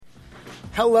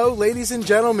Hello, ladies and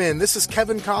gentlemen. This is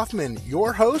Kevin Kaufman,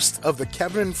 your host of the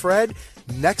Kevin and Fred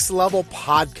Next Level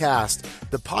Podcast,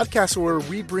 the podcast where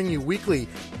we bring you weekly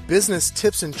business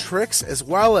tips and tricks, as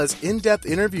well as in-depth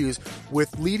interviews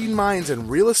with leading minds in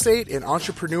real estate and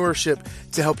entrepreneurship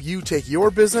to help you take your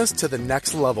business to the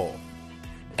next level.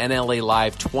 NLA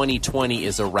Live 2020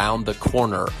 is around the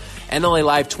corner. NLA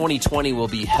Live 2020 will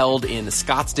be held in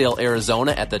Scottsdale,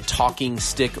 Arizona at the Talking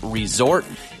Stick Resort.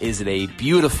 Is it a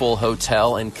beautiful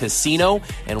hotel and casino?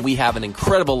 And we have an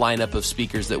incredible lineup of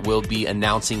speakers that we'll be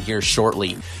announcing here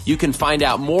shortly. You can find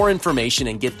out more information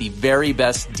and get the very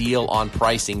best deal on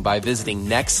pricing by visiting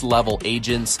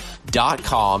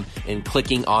nextlevelagents.com and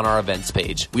clicking on our events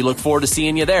page. We look forward to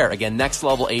seeing you there. Again,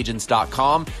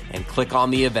 nextlevelagents.com and click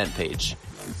on the event page.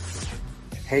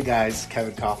 Hey guys,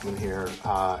 Kevin Kaufman here,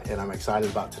 and I'm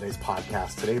excited about today's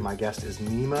podcast. Today, my guest is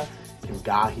Nima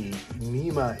Khanghahi.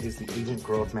 Nima is the Agent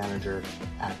Growth Manager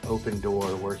at Open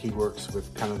Door, where he works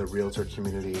with kind of the realtor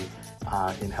community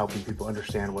in helping people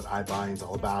understand what iBuying is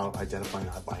all about, identifying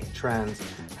iBuying trends,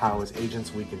 how as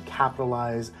agents we can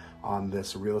capitalize on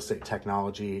this real estate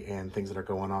technology and things that are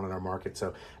going on in our market.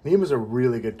 So Nima's a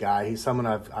really good guy. He's someone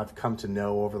I've come to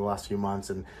know over the last few months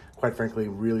and quite frankly,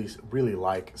 really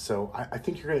like. So I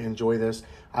think you're going to enjoy this.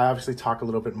 I obviously talk a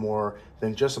little bit more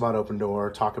than just about Open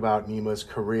Door, talk about Nima's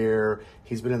career.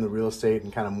 He's been in the real estate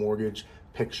and kind of mortgage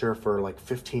picture for like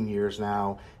 15 years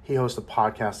now. He hosts a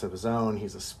podcast of his own.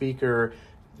 He's a speaker.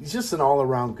 He's just an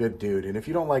all-around good dude. And if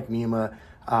you don't like Nima,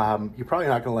 you're probably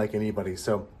not going to like anybody.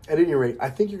 So at any rate,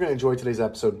 I think you're going to enjoy today's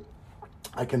episode.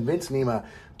 I convinced Nima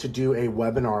to do a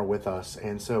webinar with us.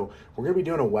 And so we're going to be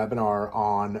doing a webinar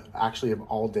on, actually of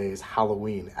all days,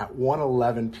 Halloween at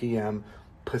 1:11 p.m.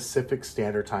 Pacific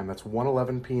Standard Time. That's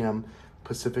 1:11 p.m.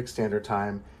 Pacific Standard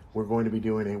Time. We're going to be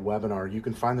doing a webinar. You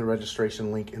can find the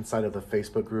registration link inside of the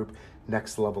Facebook group,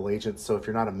 Next Level Agents. So if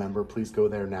you're not a member, please go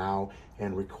there now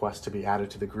and request to be added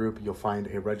to the group. You'll find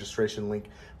a registration link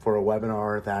for a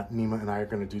webinar that Nima and I are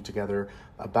going to do together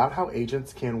about how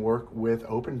agents can work with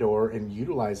Open Door and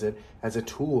utilize it as a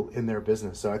tool in their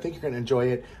business. So I think you're going to enjoy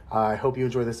it. I hope you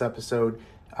enjoy this episode.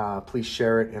 Please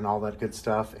share it and all that good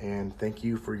stuff. And thank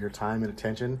you for your time and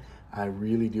attention. I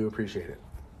really do appreciate it.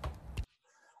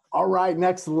 All right,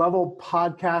 Next Level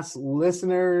Podcast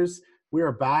listeners, we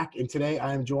are back, and today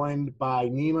I am joined by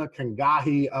Nima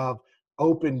Khanghahi of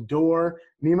Open Door.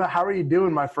 Nima, how are you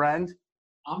doing, my friend?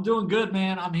 I'm doing good,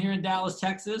 man. I'm here in Dallas,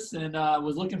 Texas, and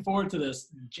was looking forward to this,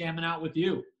 jamming out with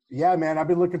you. Yeah, man, I've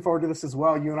been looking forward to this as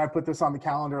well. You and I put this on the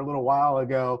calendar a little while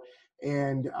ago,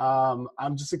 and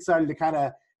I'm just excited to kind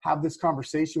of have this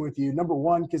conversation with you. Number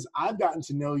one, because I've gotten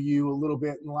to know you a little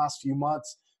bit in the last few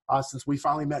months. Since we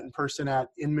finally met in person at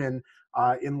Inman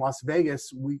in Las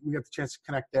Vegas, we got the chance to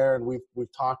connect there, and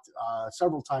we've talked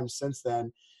several times since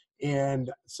then. And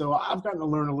so I've gotten to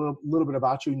learn a little bit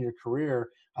about you and your career.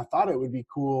 I thought it would be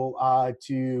cool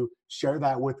to share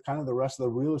that with kind of the rest of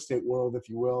the real estate world, if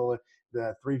you will,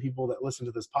 the three people that listen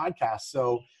to this podcast.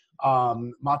 So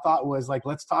my thought was like,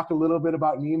 let's talk a little bit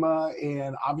about Nima.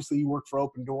 And obviously you work for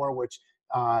Open Door, which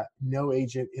no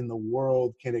agent in the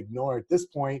world can ignore at this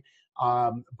point.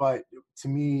 But to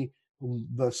me,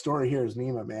 the story here is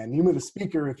Nima, man. Nima, the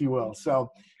speaker, if you will.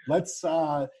 So let's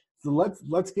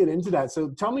get into that.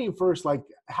 So tell me first, like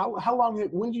how long,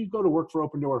 when did you go to work for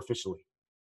Open Door officially?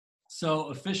 So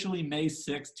officially May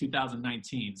 6th,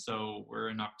 2019. So we're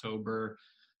in October,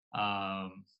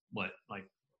 like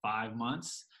 5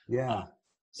 months? Yeah.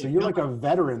 So you're like a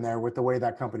veteran there with the way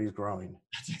that company's growing.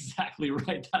 That's exactly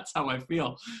right. That's how I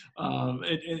feel.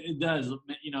 It does.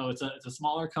 You know, it's a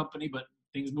smaller company, but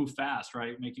things move fast,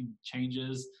 right? Making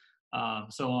changes.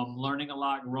 So I'm learning a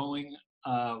lot, growing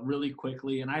really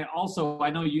quickly. And I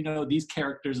know you know these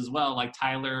characters as well, like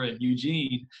Tyler and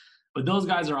Eugene, but those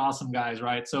guys are awesome guys,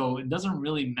 right? So it doesn't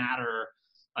really matter.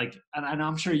 Like, and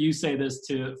I'm sure you say this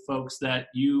to folks that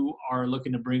you are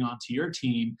looking to bring onto your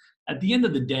team. At the end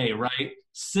of the day, right?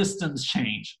 Systems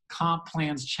change, comp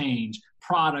plans change,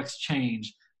 products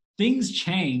change, things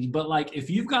change. But like, if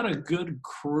you've got a good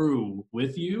crew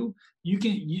with you,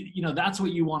 you know, that's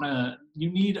what you want to, you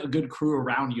need a good crew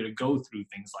around you to go through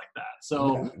things like that.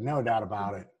 So no doubt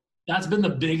about it. That's been the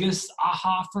biggest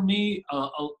aha for me,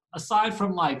 aside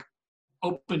from like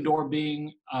Open Door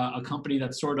being a company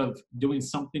that's sort of doing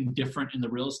something different in the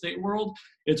real estate world.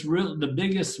 It's real. The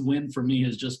biggest win for me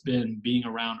has just been being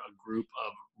around a group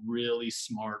of really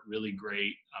smart, really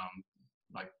great,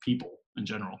 like people in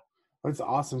general. That's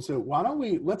awesome. So why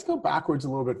don't let's go backwards a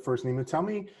little bit first, Nima. Tell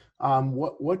me,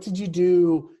 what did you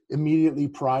do immediately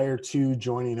prior to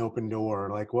joining Open Door?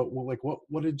 Like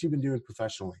what had you been doing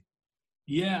professionally?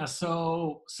 Yeah.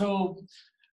 So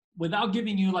without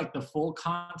giving you like the full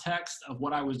context of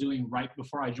what I was doing right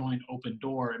before I joined Open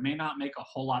Door, it may not make a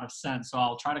whole lot of sense. So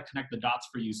I'll try to connect the dots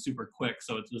for you super quick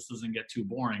so this doesn't get too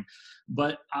boring.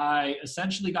 But I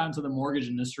essentially got into the mortgage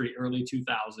industry early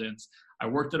 2000s. I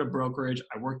worked at a brokerage.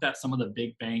 I worked at some of the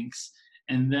big banks.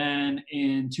 And then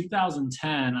in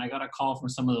 2010, I got a call from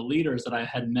some of the leaders that I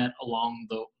had met along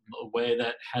the way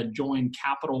that had joined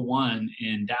Capital One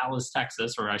in Dallas,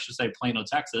 Texas, or I should say Plano,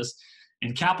 Texas.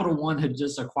 And Capital One had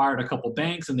just acquired a couple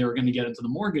banks and they were going to get into the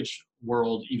mortgage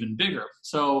world even bigger.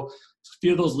 So a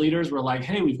few of those leaders were like,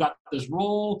 hey, we've got this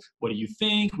role. What do you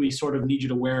think? We sort of need you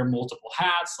to wear multiple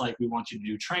hats. Like, we want you to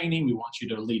do training. We want you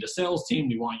to lead a sales team.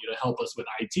 We want you to help us with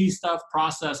IT stuff,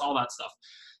 process, all that stuff.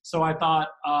 So I thought,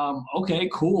 okay,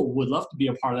 cool. Would love to be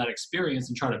a part of that experience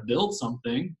and try to build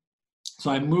something. So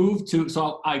I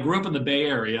I grew up in the Bay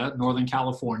Area, Northern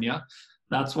California.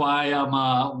 That's why I'm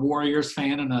a Warriors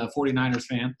fan and a 49ers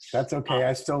fan. That's okay.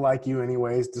 I still like you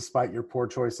anyways, despite your poor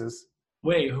choices.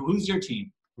 Wait, who's your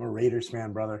team? I'm a Raiders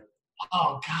fan, brother.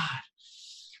 Oh,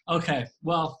 God. Okay.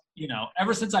 Well,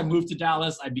 ever since I moved to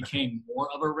Dallas, I became more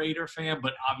of a Raider fan,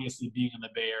 but obviously being in the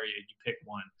Bay Area, you pick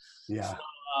one. Yeah.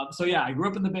 So yeah, I grew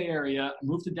up in the Bay Area,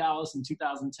 moved to Dallas in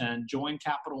 2010, joined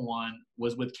Capital One,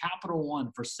 was with Capital One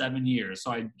for 7 years.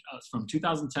 So I, from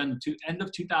 2010 to end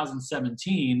of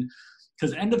 2017,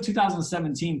 because end of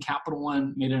 2017, Capital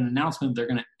One made an announcement they're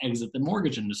going to exit the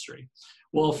mortgage industry.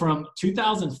 Well, from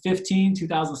 2015,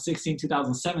 2016,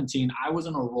 2017, I was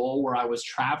in a role where I was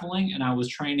traveling and I was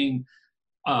training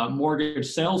mortgage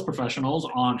sales professionals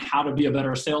on how to be a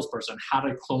better salesperson, how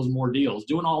to close more deals,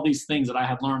 doing all these things that I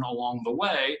had learned along the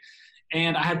way.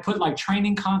 And I had put like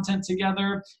training content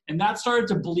together, and that started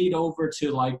to bleed over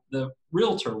to like the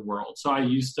realtor world. So I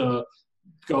used to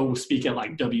go speak at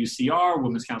like WCR,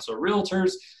 Women's Council of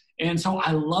Realtors. And so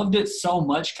I loved it so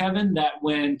much, Kevin, that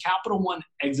when Capital One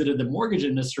exited the mortgage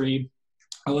industry,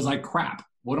 I was like, crap,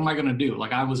 what am I going to do?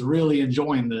 Like, I was really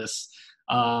enjoying this,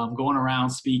 going around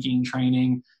speaking,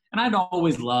 training. And I'd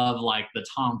always loved like the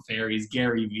Tom Ferrys,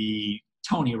 Gary Vee,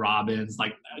 Tony Robbins.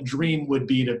 Like, a dream would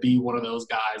be to be one of those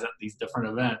guys at these different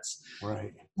events.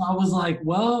 Right. I was like,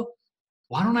 well,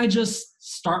 why don't I just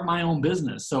start my own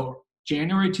business? So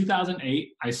January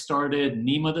 2008, I started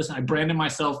Nima. I branded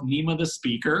myself Nima the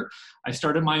Speaker. I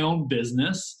started my own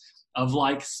business of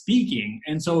like speaking.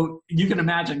 And so you can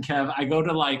imagine, Kev, I go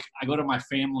to my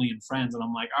family and friends and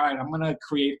I'm like, all right, I'm going to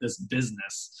create this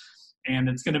business and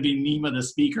it's going to be Nima the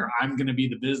Speaker. I'm going to be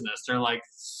the business. They're like,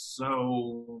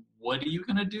 so what are you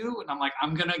going to do? And I'm like,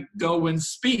 I'm going to go and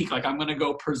speak. Like, I'm going to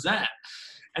go present.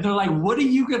 And they're like, what are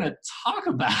you going to talk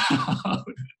about?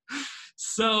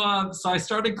 So I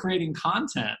started creating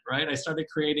content, right? I started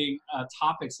creating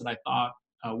topics that I thought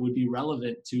would be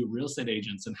relevant to real estate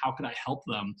agents and how could I help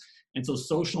them? And so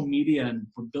social media and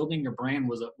building your brand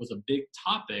was a big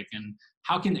topic. And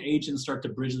how can agents start to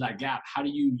bridge that gap? How do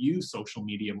you use social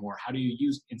media more? How do you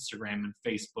use Instagram and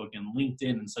Facebook and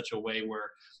LinkedIn in such a way where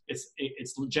it's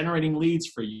generating leads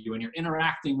for you and you're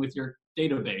interacting with your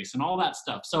database and all that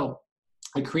stuff? So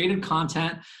I created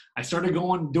content. I started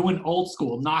doing old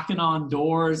school, knocking on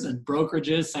doors and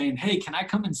brokerages saying, hey, can I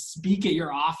come and speak at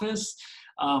your office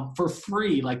for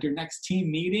free, like your next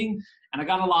team meeting? And I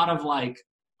got a lot of like,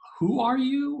 who are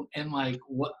you? And like,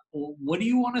 what do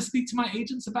you want to speak to my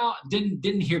agents about?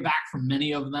 Didn't hear back from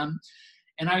many of them.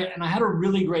 And I had a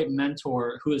really great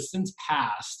mentor who has since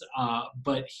passed,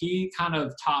 but he kind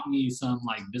of taught me some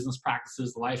like business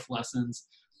practices, life lessons.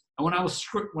 And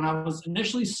when I was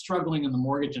initially struggling in the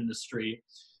mortgage industry,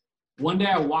 one day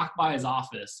I walked by his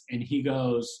office and he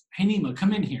goes, hey, Nima,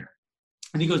 come in here.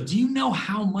 And he goes, do you know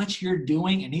how much you're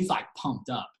doing? And he's like pumped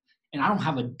up. And I don't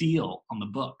have a deal on the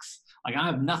books. Like, I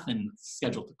have nothing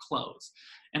scheduled to close.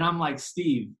 And I'm like,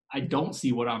 Steve, I don't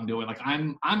see what I'm doing. Like,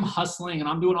 I'm hustling and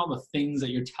I'm doing all the things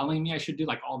that you're telling me I should do,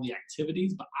 like all the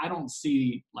activities, but I don't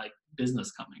see like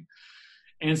business coming.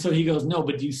 And so he goes, no,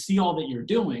 but do you see all that you're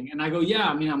doing? And I go, yeah,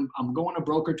 I mean, I'm going to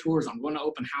broker tours. I'm going to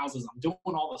open houses. I'm doing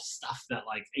all the stuff that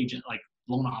like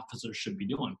loan officers should be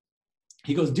doing.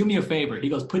 He goes, do me a favor. He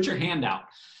goes, put your hand out.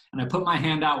 And I put my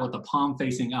hand out with the palm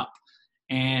facing up.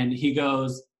 And he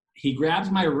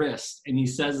grabs my wrist and he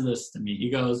says this to me. He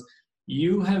goes,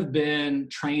 you have been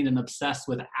trained and obsessed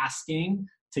with asking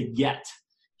to get.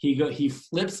 He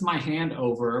flips my hand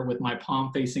over with my palm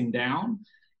facing down.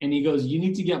 And he goes, you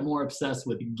need to get more obsessed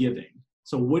with giving.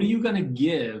 So what are you going to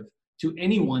give to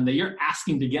anyone that you're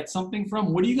asking to get something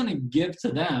from? What are you going to give to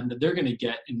them that they're going to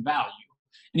get in value?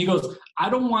 And he goes,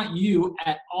 I don't want you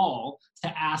at all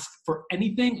to ask for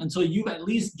anything until you've at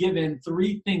least given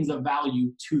 3 things of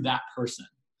value to that person.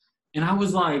 And I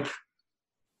was like,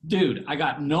 dude, I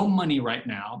got no money right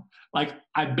now. Like,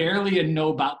 I barely know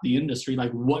about the industry.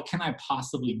 Like, what can I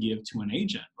possibly give to an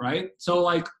agent, right? So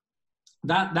like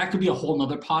that could be a whole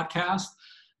nother podcast,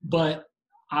 but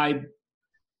like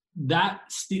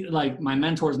my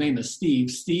mentor's name is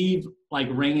Steve like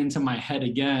rang into my head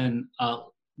again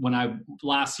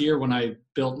last year when I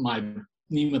built my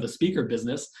Nima the speaker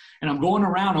business. And I'm going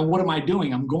around, and what am I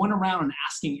doing? I'm going around and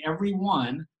asking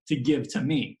everyone to give to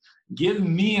me. Give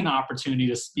me an opportunity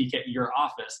to speak at your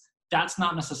office. That's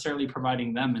not necessarily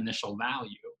providing them initial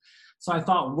value. So I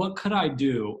thought, what could I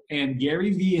do? And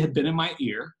Gary Vee had been in my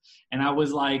ear, and I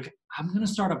was like, I'm going to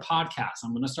start a podcast.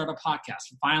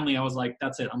 And finally, I was like,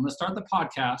 that's it. I'm going to start the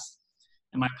podcast.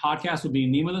 And my podcast will be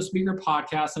Nima the Speaker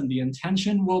Podcast. And the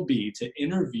intention will be to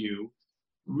interview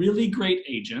really great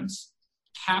agents,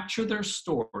 capture their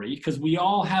story, because we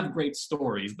all have great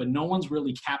stories, but no one's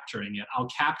really capturing it. I'll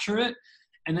capture it,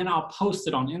 and then I'll post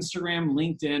it on Instagram,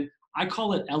 LinkedIn. I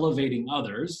call it elevating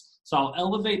others. So I'll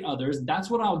elevate others. That's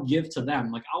what I'll give to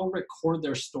them. Like, I'll record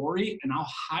their story and I'll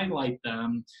highlight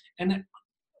them. And,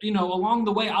 you know, along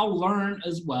the way, I'll learn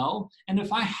as well. And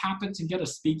if I happen to get a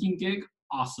speaking gig,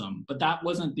 awesome. But that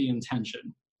wasn't the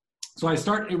intention. So I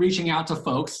started reaching out to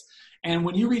folks. And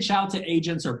when you reach out to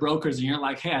agents or brokers and you're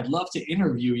like, hey, I'd love to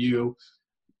interview you,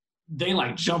 they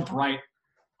like jump right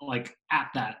like at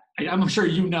that. I'm sure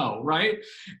you know, right?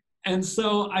 And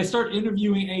so I start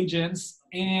interviewing agents,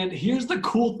 and here's the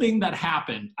cool thing that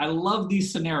happened. I love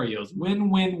these scenarios,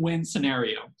 win-win-win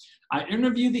scenario. I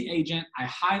interview the agent, I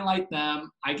highlight them,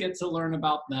 I get to learn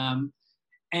about them,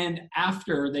 and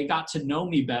after they got to know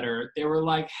me better, they were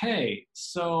like, hey,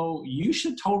 so you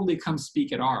should totally come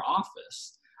speak at our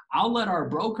office. I'll let our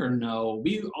broker know.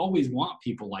 We always want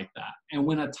people like that. And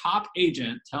when a top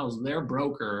agent tells their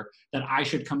broker that I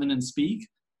should come in and speak,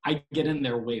 I get in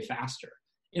there way faster.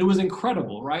 It was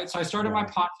incredible, right? So I started my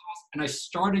podcast, and I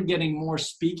started getting more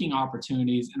speaking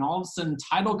opportunities, and all of a sudden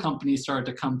title companies started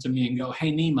to come to me and go,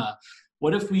 hey, Nima,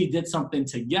 what if we did something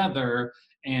together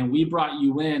and we brought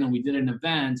you in and we did an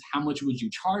event? How much would you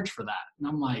charge for that? And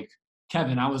I'm like,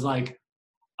 Kevin, I was like,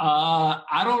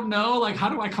 I don't know. Like, how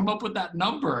do I come up with that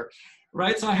number?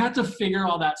 Right. So I had to figure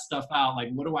all that stuff out. Like,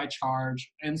 what do I charge?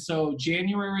 And so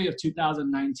January of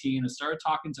 2019, I started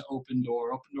talking to Open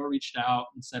Door. Open Door reached out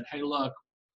and said, hey, look,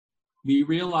 we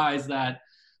realized that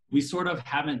we sort of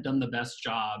haven't done the best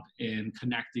job in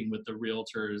connecting with the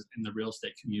realtors in the real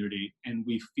estate community. And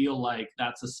we feel like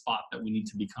that's a spot that we need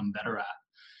to become better at.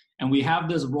 And we have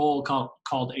this role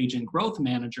called Agent Growth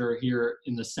Manager here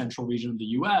in the central region of the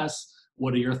US.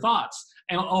 What are your thoughts?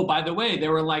 And oh, by the way, they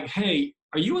were like, hey,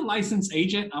 are you a licensed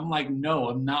agent? I'm like, no,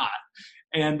 I'm not.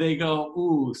 And they go,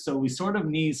 ooh, so we sort of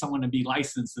need someone to be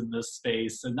licensed in this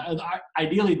space. And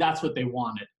ideally, that's what they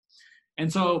wanted.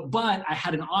 And so, but I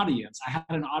had an audience. I had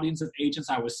an audience of agents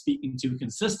I was speaking to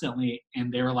consistently.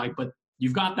 And they were like, but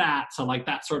you've got that. So like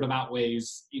that sort of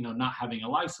outweighs, you know, not having a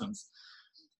license.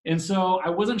 And so I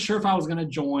wasn't sure if I was going to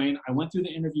join. I went through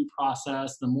the interview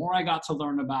process. The more I got to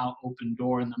learn about Open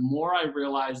Door, and the more I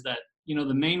realized that, you know,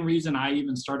 the main reason I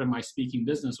even started my speaking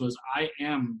business was I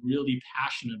am really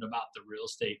passionate about the real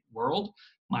estate world.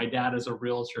 My dad is a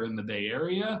realtor in the Bay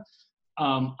Area.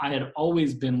 I had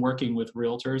always been working with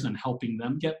realtors and helping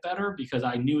them get better, because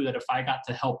I knew that if I got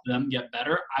to help them get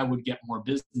better, I would get more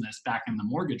business back in the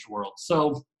mortgage world.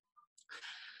 So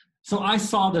I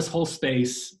saw this whole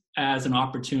space as an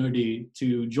opportunity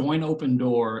to join Open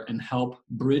Door and help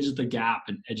bridge the gap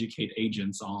and educate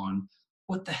agents on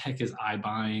what the heck is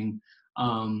iBuying.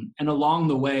 And along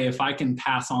the way, if I can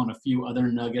pass on a few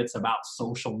other nuggets about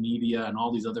social media and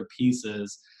all these other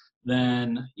pieces,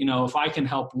 then, you know, if I can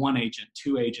help one agent,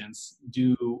 two agents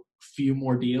do a few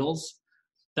more deals,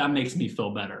 that makes me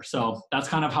feel better. So that's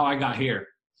kind of how I got here.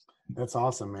 That's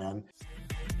awesome, man.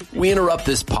 We interrupt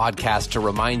this podcast to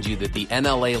remind you that the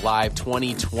NLA Live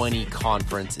 2020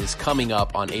 conference is coming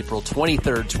up on April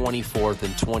 23rd, 24th,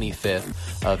 and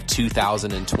 25th of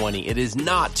 2020. It is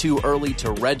not too early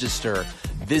to register.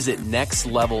 Visit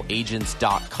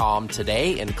nextlevelagents.com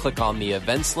today and click on the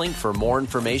events link for more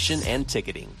information and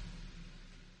ticketing.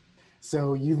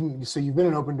 So you've been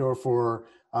in Open Door for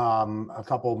a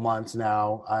couple of months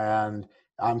now, and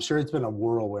I'm sure it's been a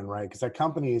whirlwind, right? Because that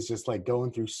company is just like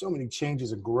going through so many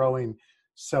changes and growing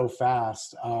so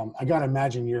fast. I got to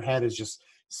imagine your head is just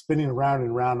spinning around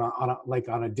and around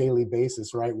on a daily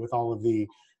basis, right? With all of the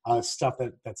stuff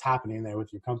that's happening there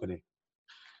with your company.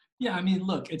 Yeah, I mean,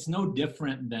 look, it's no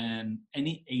different than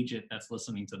any agent that's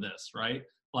listening to this, right?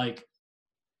 Like,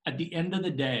 at the end of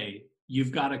the day,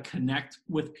 you've got to connect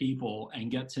with people and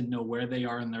get to know where they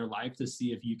are in their life to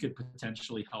see if you could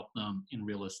potentially help them in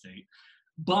real estate.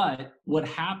 But what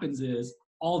happens is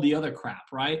all the other crap,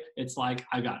 right? It's like,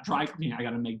 I got dry cleaning, I got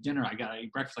to make dinner, I got to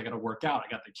eat breakfast, I got to work out, I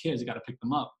got the kids, I got to pick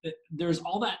them up. There's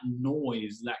all that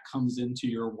noise that comes into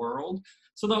your world.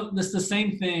 So it's the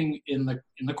same thing in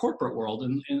the corporate world,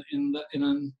 in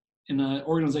an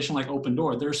organization like Open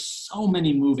Door. There's so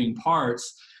many moving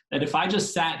parts that if I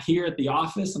just sat here at the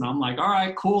office and I'm like, all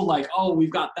right, cool, like, oh,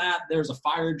 we've got that, there's a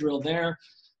fire drill there.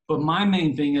 But my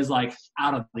main thing is like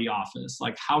out of the office,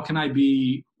 like how can I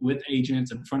be with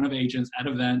agents, in front of agents, at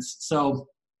events? So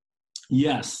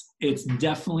yes, it's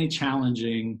definitely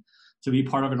challenging to be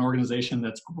part of an organization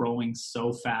that's growing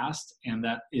so fast and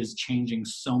that is changing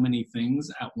so many things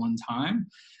at one time.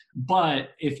 But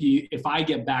if I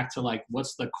get back to like,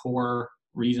 what's the core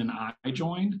reason I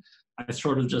joined, I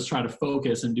sort of just try to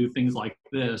focus and do things like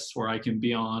this, where I can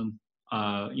be on,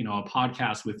 a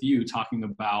podcast with you talking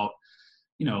about,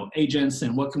 agents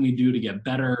and what can we do to get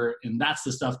better. And that's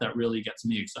the stuff that really gets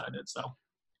me excited.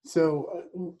 So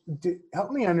help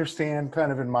me understand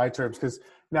kind of in my terms, because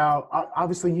now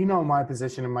obviously, my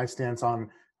position and my stance on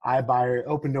iBUYER,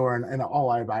 Open Door, and all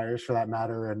iBuyers for that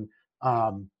matter. And,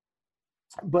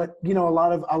 but a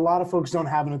lot of folks don't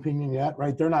have an opinion yet,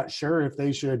 right? They're not sure if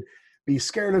they should be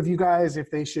scared of you guys, if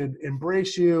they should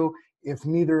embrace you, if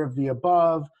neither of the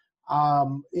above.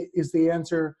 Is the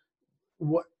answer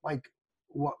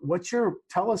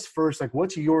tell us first, like,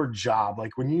 what's your job?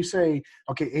 Like when you say,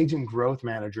 okay, agent growth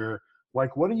manager, like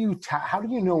how do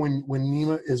you know when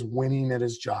Nima is winning at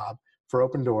his job for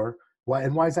Open Door?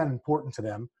 And why is that important to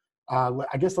them?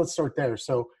 I guess let's start there.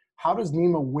 So how does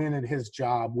Nima win at his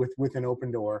job with an Open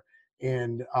Door?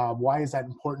 And why is that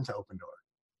important to Open Door?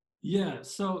 Yeah,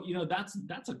 so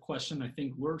that's a question I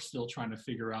think we're still trying to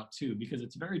figure out too, because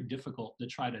it's very difficult to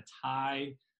try to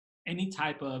tie any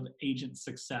type of agent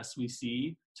success we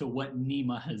see to what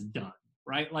Nima has done,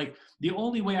 right? Like the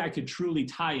only way I could truly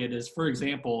tie it is, for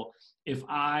example, if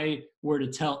I were to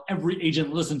tell every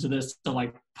agent, listen to this, to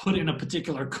like put in a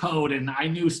particular code and I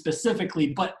knew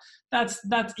specifically, but that's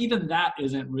even that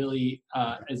isn't really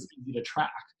as easy to track.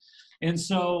 And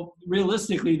so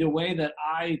realistically, the way that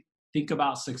I think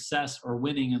about success or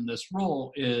winning in this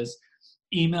role is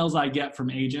emails I get from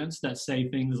agents that say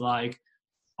things like,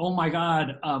 oh my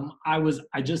God,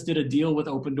 I just did a deal with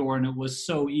Open Door and it was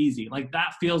so easy. Like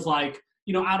that feels like,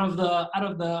 out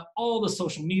of all the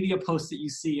social media posts that you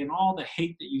see and all the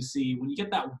hate that you see, when you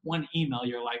get that one email,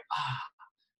 you're like,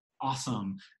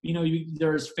 awesome.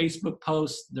 There's Facebook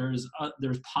posts, there's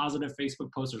positive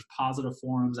Facebook posts, there's positive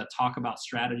forums that talk about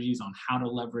strategies on how to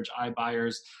leverage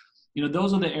iBuyers.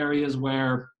 Those are the areas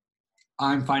where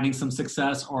I'm finding some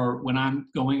success, or when I'm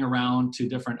going around to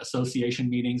different association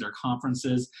meetings or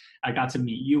conferences. I got to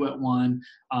meet you at one,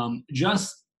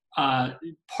 just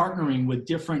partnering with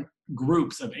different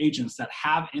groups of agents that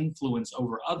have influence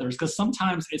over others. Because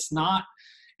sometimes it's not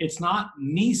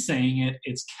me saying it,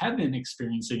 it's Kevin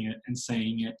experiencing it and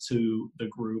saying it to the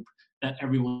group that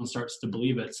everyone starts to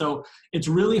believe it. So it's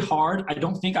really hard. I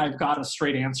don't think I've got a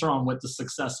straight answer on what the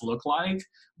success look like,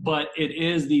 but it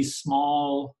is these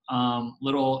small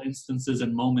little instances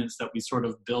and moments that we sort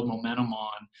of build momentum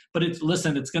on. But it's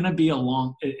going to be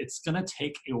it's going to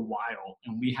take a while,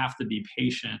 and we have to be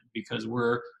patient because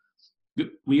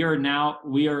we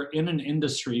are in an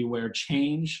industry where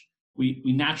change, we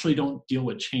naturally don't deal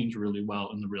with change really well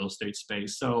in the real estate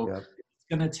space. So It's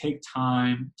going to take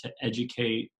time to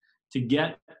educate, to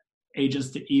get agents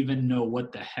to even know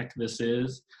what the heck this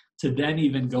is, to then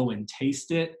even go and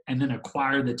taste it and then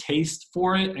acquire the taste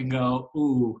for it and go,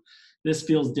 ooh, this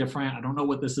feels different. I don't know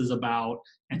what this is about,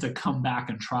 and to come back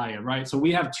and try it, right? So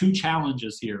we have two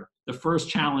challenges here. The first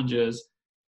challenge is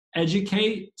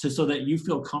educate so that you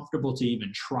feel comfortable to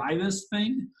even try this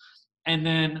thing. And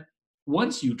then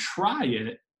once you try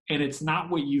it and it's not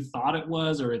what you thought it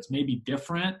was, or it's maybe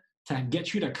different, to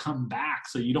get you to come back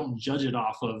so you don't judge it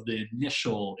off of the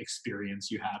initial experience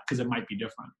you have, because it might be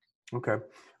different. Okay.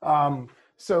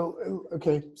 So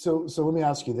let me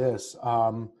ask you this.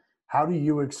 How do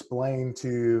you explain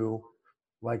to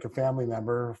like a family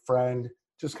member, friend,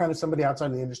 just kind of somebody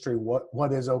outside the industry,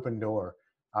 what is Open Door?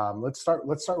 Let's start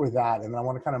with that. And then I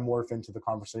want to kind of morph into the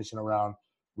conversation around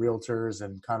realtors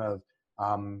and kind of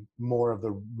more of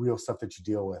the real stuff that you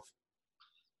deal with.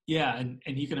 Yeah, and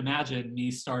you can imagine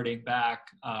me starting back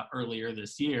earlier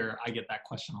this year. I get that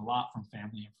question a lot from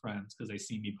family and friends because they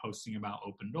see me posting about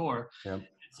Open Door. Yep.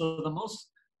 So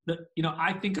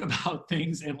I think about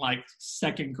things in like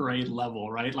second grade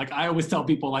level, right? Like I always tell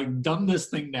people, like, dumb this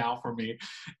thing down for me.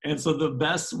 And so the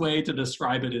best way to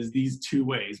describe it is these two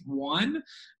ways. One,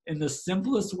 in the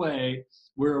simplest way,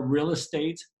 we're a real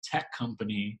estate tech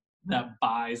company that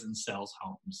buys and sells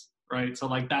homes, right? So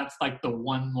like, that's like the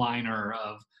one liner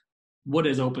of what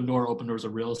is Open Door? Open Door is a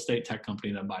real estate tech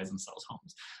company that buys and sells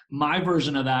homes. My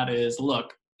version of that is,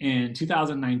 look, in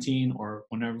 2019 or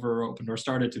whenever Open Door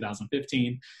started,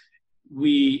 2015,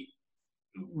 we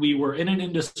were in an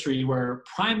industry where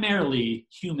primarily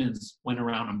humans went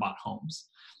around and bought homes.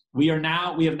 We have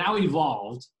now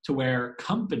evolved to where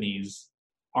companies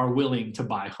are willing to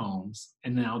buy homes,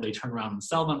 and now they turn around and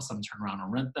sell them. Some turn around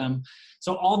and rent them.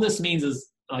 So all this means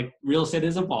is, like, real estate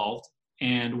has evolved.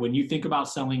 And when you think about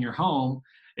selling your home,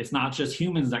 it's not just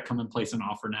humans that come and place an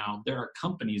offer now. There are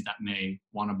companies that may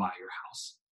want to buy your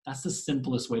house. That's the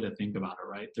simplest way to think about it,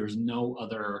 right? There's no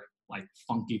other like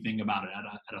funky thing about it.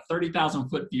 At a 30,000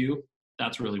 foot view,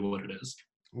 that's really what it is.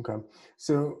 Okay.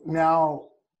 So now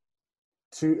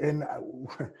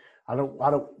I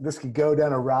don't, this could go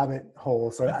down a rabbit hole.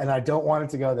 So, and I don't want it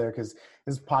to go there because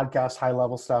this podcast, high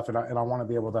level stuff. And I want to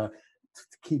be able to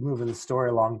keep moving the story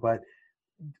along, but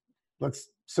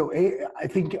I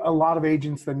think a lot of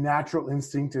agents, the natural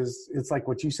instinct is, it's like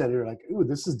what you said, they're like, ooh,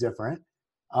 this is different.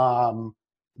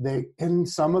 And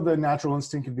some of the natural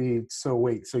instinct could be, so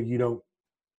you don't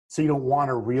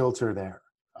want a realtor there.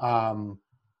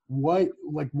 What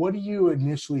do you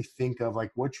initially think of?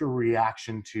 Like, what's your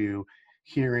reaction to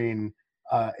hearing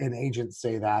an agent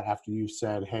say that after you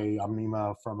said, hey, I'm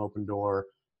Nima from Open Door,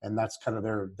 and that's kind of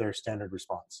their standard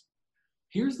response?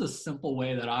 Here's the simple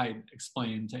way that I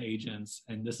explain to agents,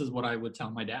 and this is what I would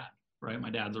tell my dad, right? My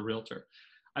dad's a realtor.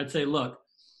 I'd say, look,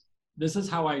 this is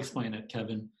how I explain it,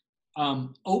 Kevin.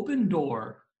 Open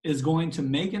Door is going to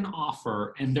make an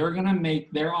offer, and they're going to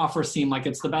make their offer seem like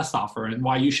it's the best offer and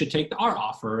why you should take our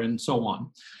offer and so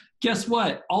on. Guess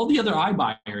what? All the other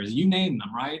iBuyers, you name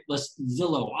them, right?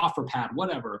 Zillow, OfferPad,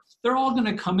 whatever. They're all going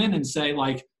to come in and say,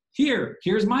 like,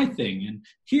 here's my thing, and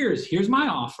here's my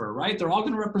offer, right? They're all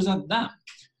going to represent them.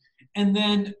 And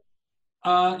then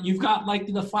you've got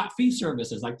like the flat fee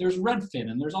services, like there's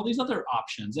Redfin, and there's all these other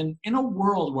options. And in a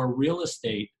world where real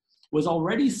estate was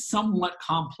already somewhat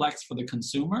complex for the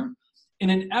consumer, in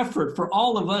an effort for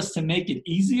all of us to make it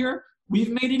easier, we've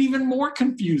made it even more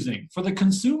confusing for the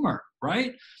consumer,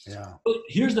 right? Yeah. But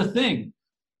here's the thing.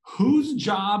 Whose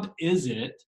job is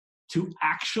it to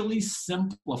actually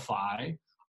simplify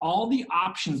all the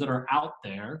options that are out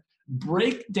there,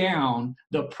 break down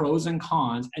the pros and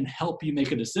cons, and help you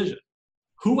make a decision?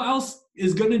 Who else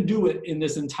is going to do it in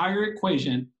this entire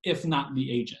equation if not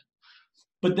the agent?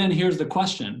 But then here's the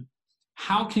question.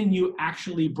 How can you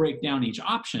actually break down each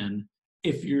option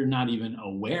if you're not even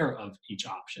aware of each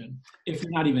option, if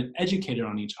you're not even educated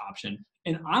on each option?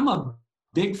 And I'm a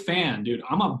big fan, dude.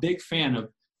 I'm a big fan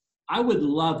of, I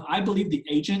believe the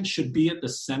agent should be at the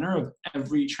center of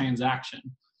every transaction.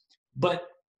 But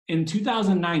in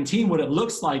 2019, what it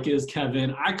looks like is,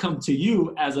 Kevin, I come to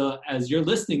you as your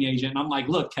listing agent, and I'm like,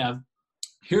 look, Kev,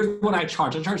 here's what I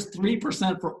charge. I charge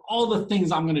 3% for all the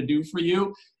things I'm going to do for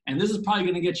you. And this is probably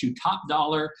going to get you top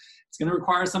dollar. It's going to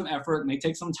require some effort, may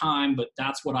take some time, but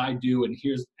that's what I do.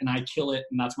 And I kill it.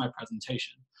 And that's my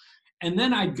presentation. And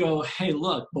then I'd go, hey,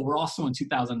 look, but we're also in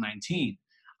 2019.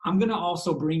 I'm going to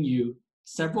also bring you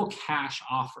several cash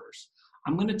offers.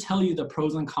 I'm going to tell you the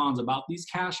pros and cons about these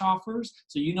cash offers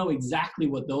so you know exactly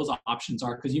what those options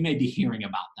are, because you may be hearing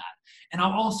about that. And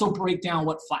I'll also break down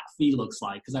what flat fee looks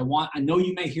like, because I know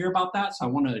you may hear about that, so I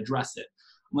want to address it.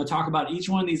 I'm going to talk about each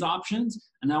one of these options,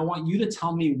 and I want you to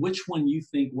tell me which one you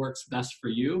think works best for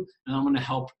you, and I'm going to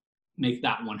help make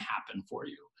that one happen for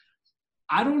you.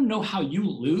 I don't know how you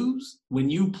lose when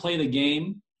you play the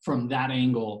game from that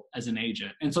angle as an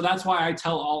agent. And so that's why I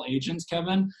tell all agents,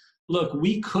 Kevin, look,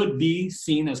 we could be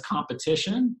seen as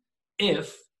competition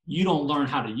if you don't learn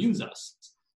how to use us.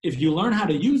 If you learn how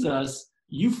to use us,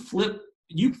 you flip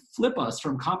us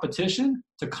from competition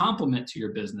to complement to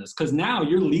your business, because now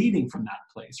you're leading from that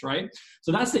place, right?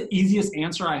 So that's the easiest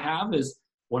answer I have is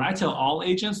what I tell all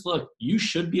agents. Look, you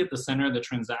should be at the center of the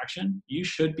transaction. You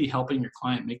should be helping your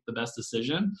client make the best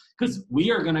decision, because we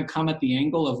are going to come at the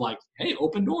angle of like, hey,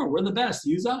 Open Door, we're the best,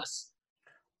 use us.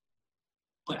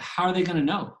 But how are they going to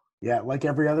know? Yeah, like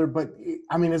every other, but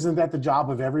I mean, isn't that the job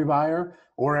of every buyer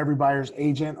or every buyer's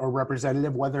agent or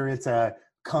representative, whether it's a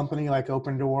company like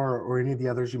Open Door or any of the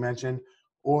others you mentioned,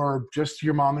 or just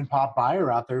your mom and pop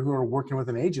buyer out there who are working with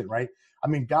an agent, right? I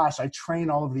mean, gosh, I train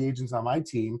all of the agents on my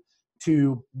team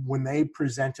to, when they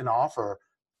present an offer,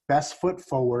 best foot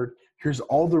forward. Here's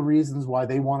all the reasons why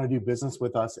they want to do business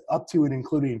with us, up to and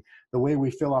including the way we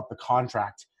fill out the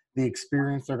contract, the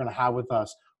experience they're going to have with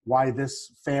us, why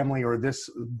this family or this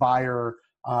buyer,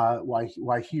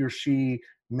 why he or she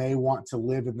may want to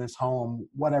live in this home,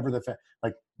 whatever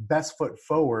like best foot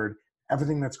forward,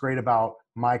 everything that's great about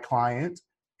my client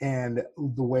and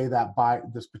the way that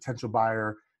this potential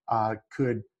buyer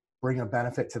could bring a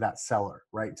benefit to that seller,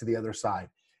 right, to the other side.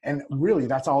 And really,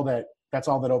 that's all that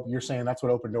you're saying. That's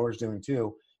what Open Door is doing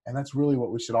too, and that's really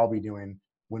what we should all be doing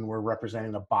when we're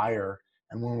representing a buyer,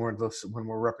 and when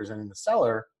we're representing the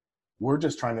seller. We're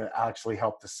just trying to actually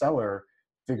help the seller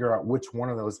figure out which one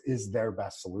of those is their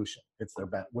best solution.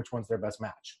 Which one's their best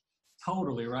match.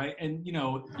 Totally right. And,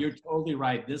 you're totally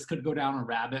right. This could go down a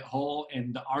rabbit hole,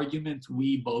 and the arguments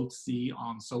we both see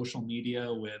on social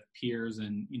media with peers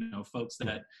and, folks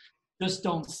that just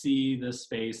don't see this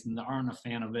space and aren't a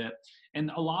fan of it.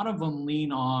 And a lot of them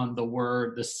lean on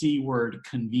the C word,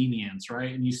 convenience,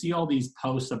 right? And you see all these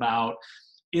posts about,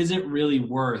 is it really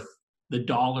worth the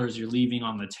dollars you're leaving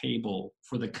on the table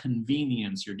for the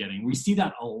convenience you're getting? We see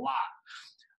that a lot,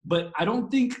 but I don't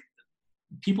think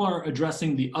people are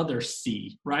addressing the other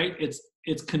C, right?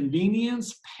 It's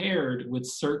convenience paired with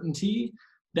certainty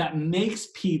that makes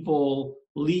people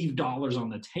leave dollars on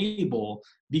the table,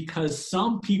 because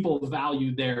some people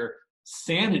value their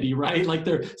sanity, right? Like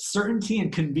their certainty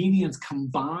and convenience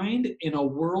combined in a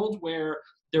world where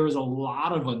there is a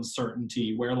lot of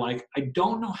uncertainty, where like, I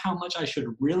don't know how much I should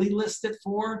really list it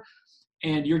for.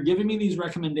 And you're giving me these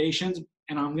recommendations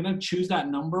and I'm going to choose that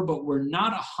number, but we're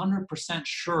not 100%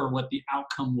 sure what the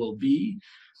outcome will be.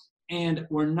 And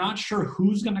we're not sure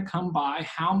who's going to come by,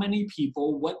 how many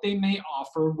people, what they may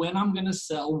offer, when I'm going to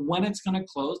sell, when it's going to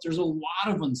close. There's a lot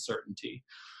of uncertainty.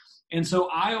 And so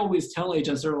I always tell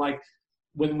agents, they're like,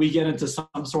 when we get into some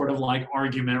sort of like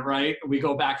argument, right? We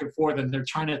go back and forth and they're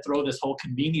trying to throw this whole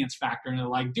convenience factor. And they're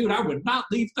like, dude, I would not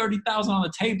leave $30,000 on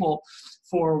the table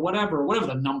for whatever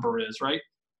the number is, right?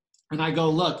 And I go,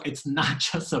 look, it's not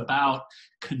just about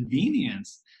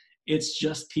convenience. It's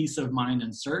just peace of mind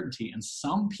and certainty. And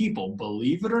some people,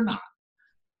 believe it or not,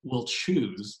 will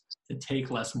choose to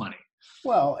take less money.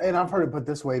 Well, and I've heard it put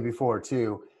this way before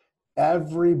too.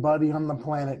 Everybody on the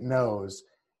planet knows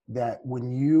that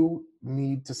when you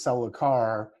need to sell a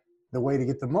car, the way to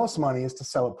get the most money is to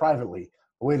sell it privately.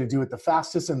 The way to do it the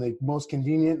fastest and the most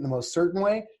convenient and the most certain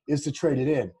way is to trade it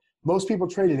in. Most people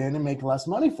trade it in and make less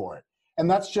money for it. And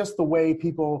that's just the way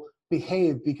people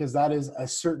behave, because that is a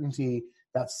certainty.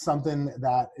 That's something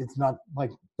that it's not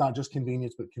just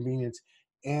convenience, but convenience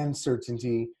and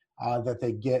certainty that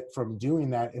they get from doing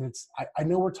that. And I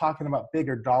know we're talking about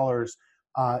bigger dollars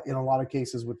in a lot of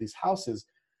cases with these houses,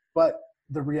 but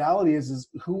the reality is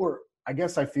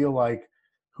I feel like,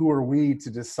 who are we to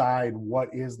decide what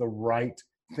is the right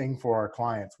thing for our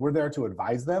clients? We're there to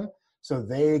advise them so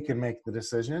they can make the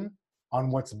decision on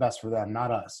what's best for them,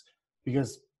 not us.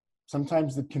 Because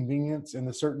sometimes the convenience and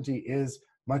the certainty is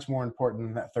much more important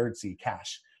than that third C,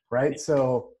 cash, right?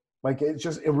 So like, it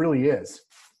really is.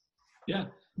 Yeah.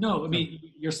 No, I mean,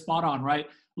 you're spot on, right?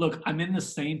 Look, I'm in the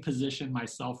same position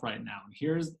myself right now.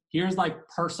 Here's like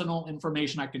personal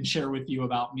information I can share with you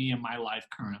about me and my life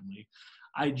currently.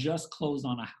 I just closed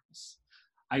on a house.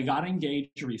 I got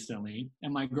engaged recently,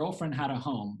 and my girlfriend had a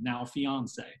home, now a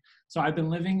fiance. So I've been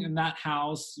living in that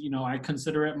house. I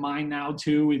consider it mine now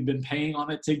too. We've been paying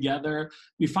on it together.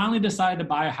 We finally decided to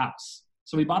buy a house.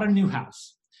 So we bought a new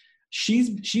house.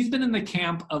 She's been in the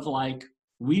camp of like,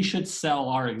 we should sell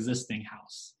our existing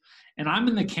house. And I'm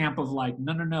in the camp of like,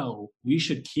 no, we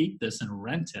should keep this and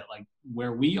rent it. Like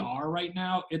where we are right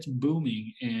now, it's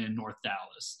booming in North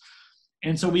Dallas.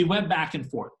 And so we went back and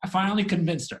forth. I finally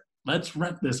convinced her, let's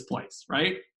rent this place,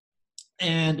 right?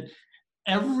 And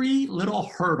every little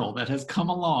hurdle that has come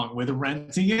along with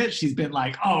renting it, she's been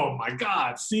like, oh my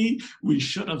God, see, we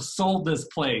should have sold this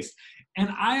place. And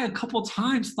I a couple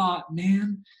times thought,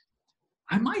 man,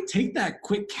 I might take that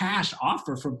quick cash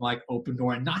offer from like Open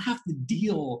Door and not have to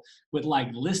deal with like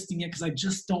listing it, because I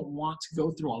just don't want to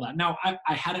go through all that. Now,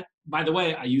 I had it, by the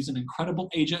way, I use an incredible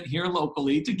agent here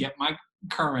locally to get my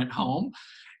current home.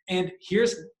 And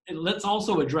let's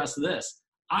also address this.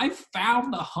 I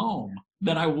found the home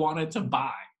that I wanted to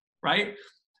buy, right?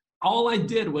 All I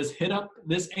did was hit up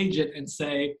this agent and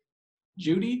say,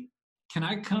 Judy, can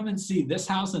I come and see this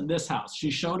house and this house?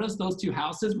 She showed us those two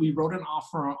houses. We wrote an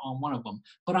offer on one of them,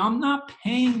 but I'm not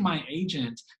paying my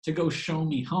agent to go show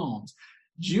me homes.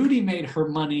 Judy made her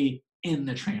money in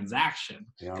the transaction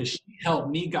because she helped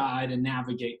me guide and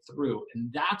navigate through.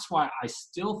 And that's why I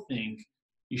still think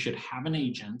you should have an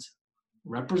agent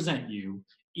represent you.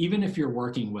 Even if you're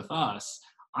working with us,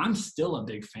 I'm still a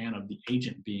big fan of the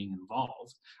agent being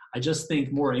involved. I just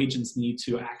think more agents need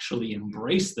to actually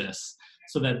embrace this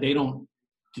so that they don't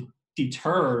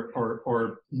deter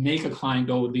or make a client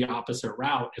go the opposite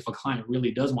route if a client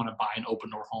really does want to buy an Open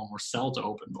Door home or sell to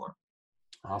Open Door.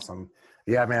 Awesome.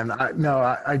 Yeah, man.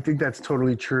 I think that's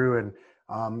totally true. And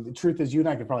The truth is, you and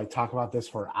I could probably talk about this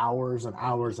for hours and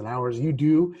hours and hours. You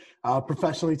do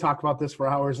professionally talk about this for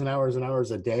hours and hours and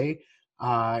hours a day.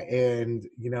 And,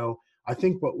 I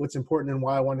think what's important and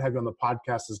why I wanted to have you on the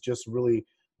podcast is just really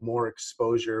more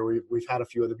exposure. We've had a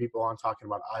few other people on talking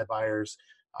about iBuyers,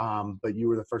 but you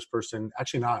were the first person,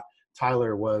 actually not,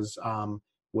 Tyler I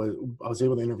was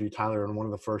able to interview Tyler on one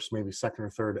of the first, maybe second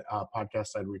or third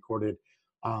podcasts I'd recorded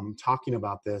talking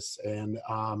about this. And,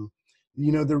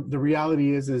 the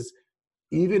reality is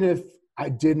even if I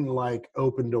didn't like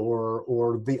Open Door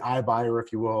or the iBuyer,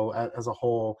 if you will, as a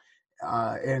whole,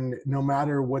 and no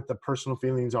matter what the personal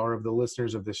feelings are of the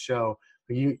listeners of this show,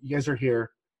 you guys are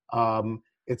here.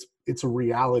 It's a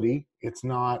reality. It's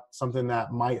not something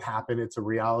that might happen. It's a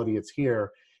reality. It's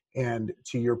here. And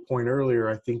to your point earlier,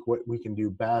 I think what we can do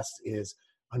best is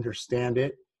understand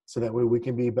it so that way we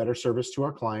can be better service to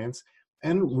our clients,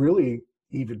 and really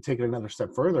even take it another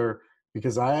step further,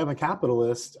 because I am a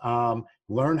capitalist,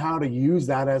 learn how to use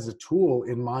that as a tool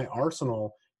in my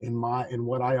arsenal, in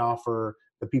what I offer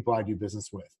the people I do business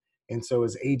with. And so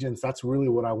as agents, that's really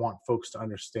what I want folks to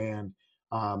understand,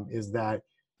 is that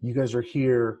you guys are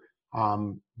here.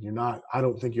 You're not, I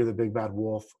don't think you're the big bad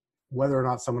wolf. Whether or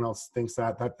not someone else thinks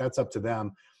that's up to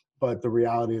them. But the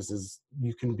reality is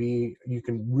you can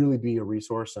really be a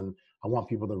resource. And I want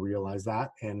people to realize that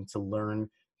and to learn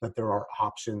that there are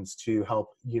options to help,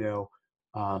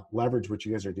 leverage what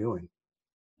you guys are doing.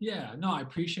 Yeah, no, I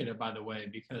appreciate it, by the way,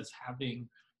 because having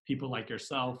people like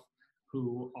yourself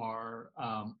who are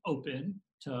open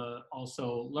to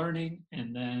also learning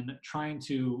and then trying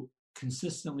to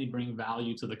consistently bring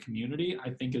value to the community,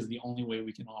 I think is the only way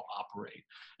we can all operate.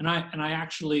 And I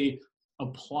actually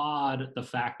applaud the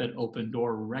fact that Open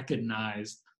Door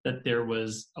recognized that there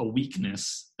was a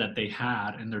weakness that they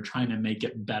had and they're trying to make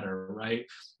it better, right?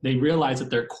 They realized that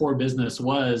their core business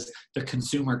was the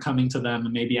consumer coming to them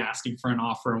and maybe asking for an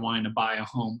offer and wanting to buy a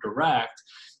home direct.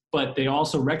 But they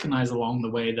also recognize along the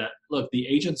way that, look, the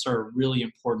agents are a really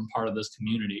important part of this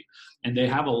community and they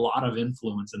have a lot of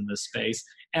influence in this space,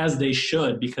 as they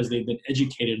should, because they've been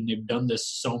educated and they've done this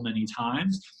so many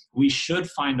times. We should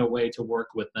find a way to work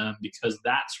with them, because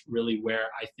that's really where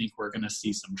I think we're going to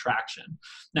see some traction.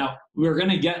 Now, we're going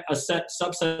to get a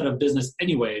subset of business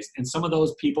anyways, and some of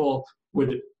those people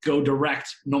would go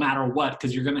direct no matter what,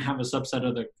 because you're going to have a subset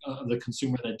of the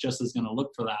consumer that just is going to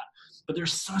look for that. But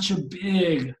there's such a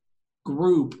big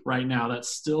group right now that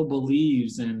still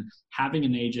believes in having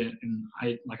an agent, and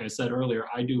like I said earlier,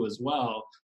 I do as well.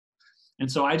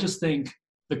 And so I just think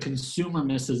the consumer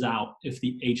misses out if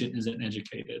the agent isn't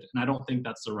educated, and I don't think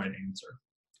that's the right answer.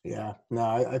 Yeah, no,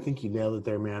 I think you nailed it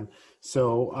there, man.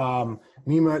 So,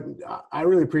 Nima, I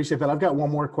really appreciate that. I've got one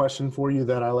more question for you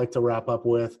that I like to wrap up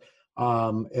with.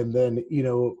 And then,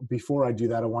 before I do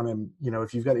that, I want to,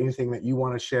 if you've got anything that you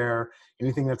want to share,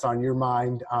 anything that's on your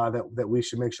mind, that we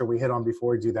should make sure we hit on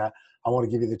before we do that, I want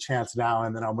to give you the chance now.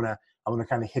 And then I'm going to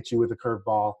kind of hit you with a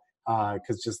curveball,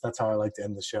 because just that's how I like to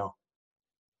end the show.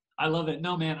 I love it.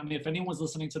 No, man. I mean, if anyone's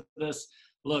listening to this,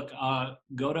 look,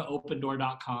 go to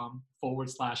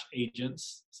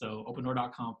opendoor.com/agents. So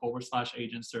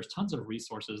opendoor.com/agents. There's tons of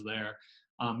resources there.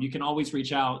 You can always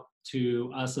reach out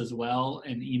to us as well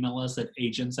and email us at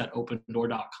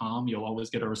agents@opendoor.com. You'll always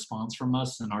get a response from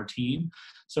us and our team.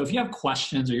 So if you have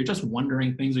questions, or you're just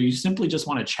wondering things, or you simply just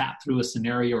want to chat through a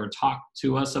scenario or talk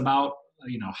to us about,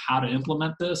 how to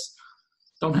implement this,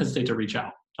 don't hesitate to reach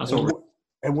out. That's what we're.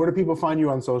 And where do people find you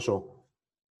on social?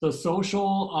 So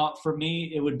social, for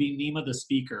me, it would be Nima the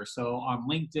Speaker. So on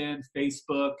LinkedIn,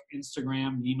 Facebook,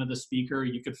 Instagram, Nima the Speaker,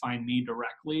 you could find me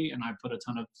directly, and I put a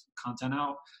ton of content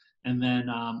out. And then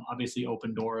obviously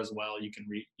Open Door as well. You can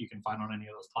find on any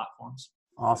of those platforms.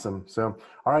 Awesome. So,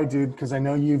 all right, dude, because I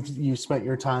know you've spent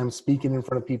your time speaking in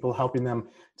front of people, helping them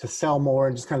to sell more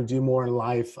and just kind of do more in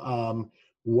life.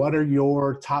 What are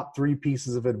your top 3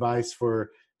 pieces of advice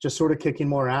for just sort of kicking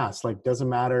more ass? Like, doesn't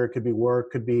matter. It could be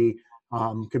work, could be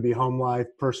home life,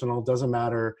 personal, doesn't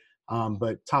matter.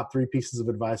 But top 3 pieces of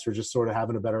advice for just sort of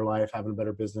having a better life, having a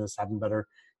better business, having better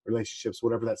relationships,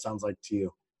 whatever that sounds like to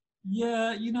you.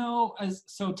 Yeah,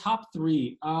 so top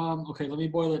 3. Okay, let me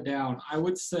boil it down. I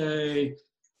would say,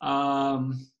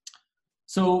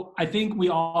 so I think we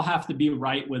all have to be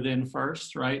right within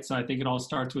first, right? So I think it all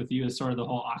starts with you, as sort of the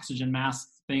whole oxygen mask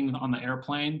thing on the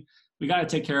airplane. We got to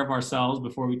take care of ourselves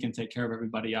before we can take care of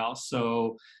everybody else.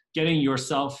 So getting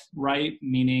yourself right,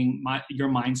 meaning your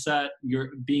mindset,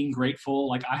 you're being grateful.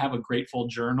 Like, I have a grateful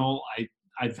journal.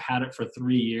 I've had it for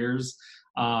 3 years.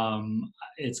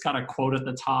 It's got a quote at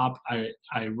the top. I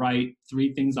write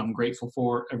 3 things I'm grateful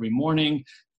for every morning.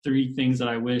 three things that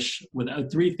I wish with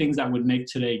 3 things that would make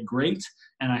today great.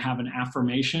 And I have an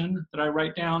affirmation that I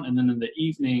write down. And then in the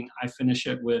evening, I finish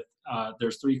it with,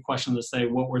 there's 3 questions that say,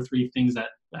 what were 3 things that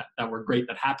were great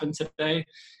that happened today?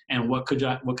 And what could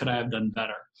I have done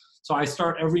better? So I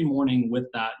start every morning with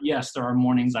that. Yes, there are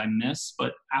mornings I miss,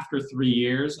 but after 3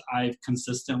 years, I've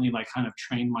consistently kind of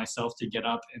trained myself to get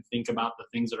up and think about the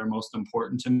things that are most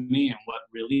important to me and what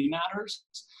really matters.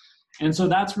 And so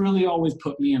that's really always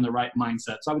put me in the right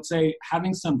mindset. So I would say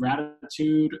having some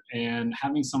gratitude and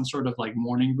having some sort of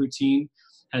morning routine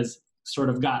has sort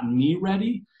of gotten me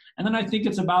ready. And then I think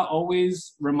it's about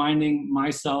always reminding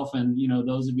myself and,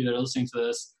 those of you that are listening to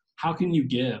this, how can you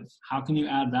give? How can you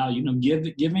add value?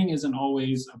 Giving isn't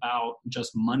always about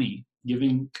just money.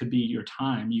 Giving could be your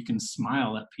time. You can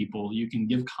smile at people. You can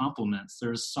give compliments.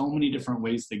 There's so many different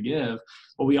ways to give,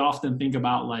 but we often think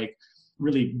about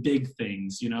really big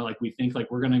things, we think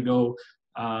we're going to go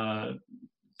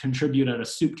contribute at a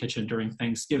soup kitchen during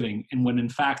Thanksgiving. And when in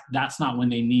fact, that's not when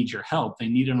they need your help. They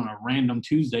need it on a random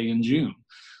Tuesday in June.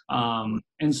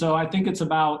 And so I think it's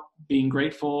about being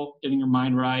grateful, getting your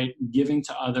mind right, giving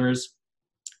to others.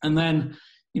 And then,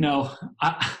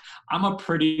 I'm a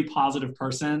pretty positive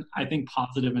person. I think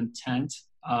positive intent,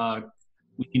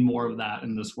 we need more of that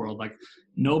in this world.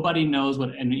 Nobody knows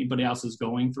what anybody else is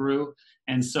going through.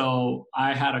 And so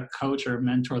I had a coach or a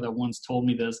mentor that once told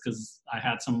me this because I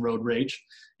had some road rage.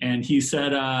 And he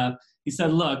said,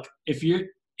 look, if you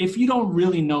don't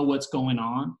really know what's going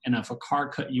on and if a car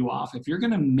cut you off, if you're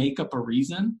going to make up a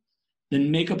reason, then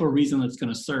make up a reason that's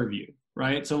going to serve you,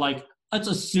 right? So let's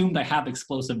assume they have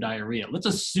explosive diarrhea. Let's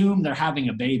assume they're having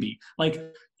a baby.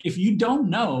 If you don't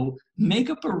know, make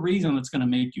up a reason that's going to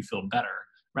make you feel better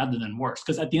rather than worse.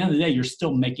 Because at the end of the day, you're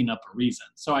still making up a reason.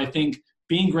 So I think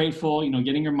being grateful,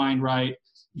 getting your mind right,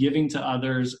 giving to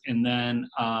others, and then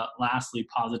lastly,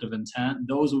 positive intent.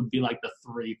 Those would be the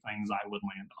 3 things I would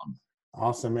land on.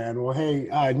 Awesome, man. Well, hey,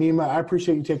 Nima, I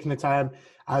appreciate you taking the time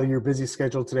out of your busy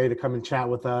schedule today to come and chat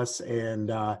with us. And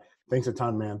thanks a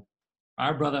ton, man.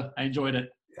 All right, brother. I enjoyed it.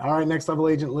 All right, Next Level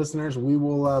Agent listeners, we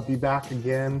will be back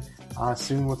again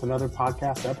soon with another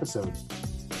podcast episode.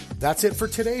 That's it for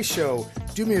today's show.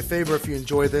 Do me a favor, if you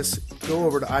enjoy this, go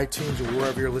over to iTunes or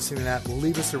wherever you're listening at,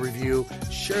 leave us a review,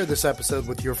 share this episode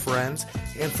with your friends.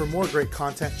 And for more great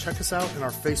content, check us out in our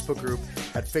Facebook group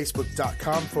at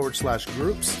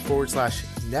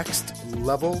facebook.com/groups/Next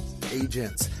Level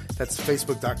Agents. That's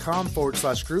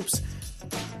facebook.com/groups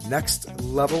Next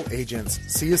Level Agents.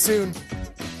 See you soon.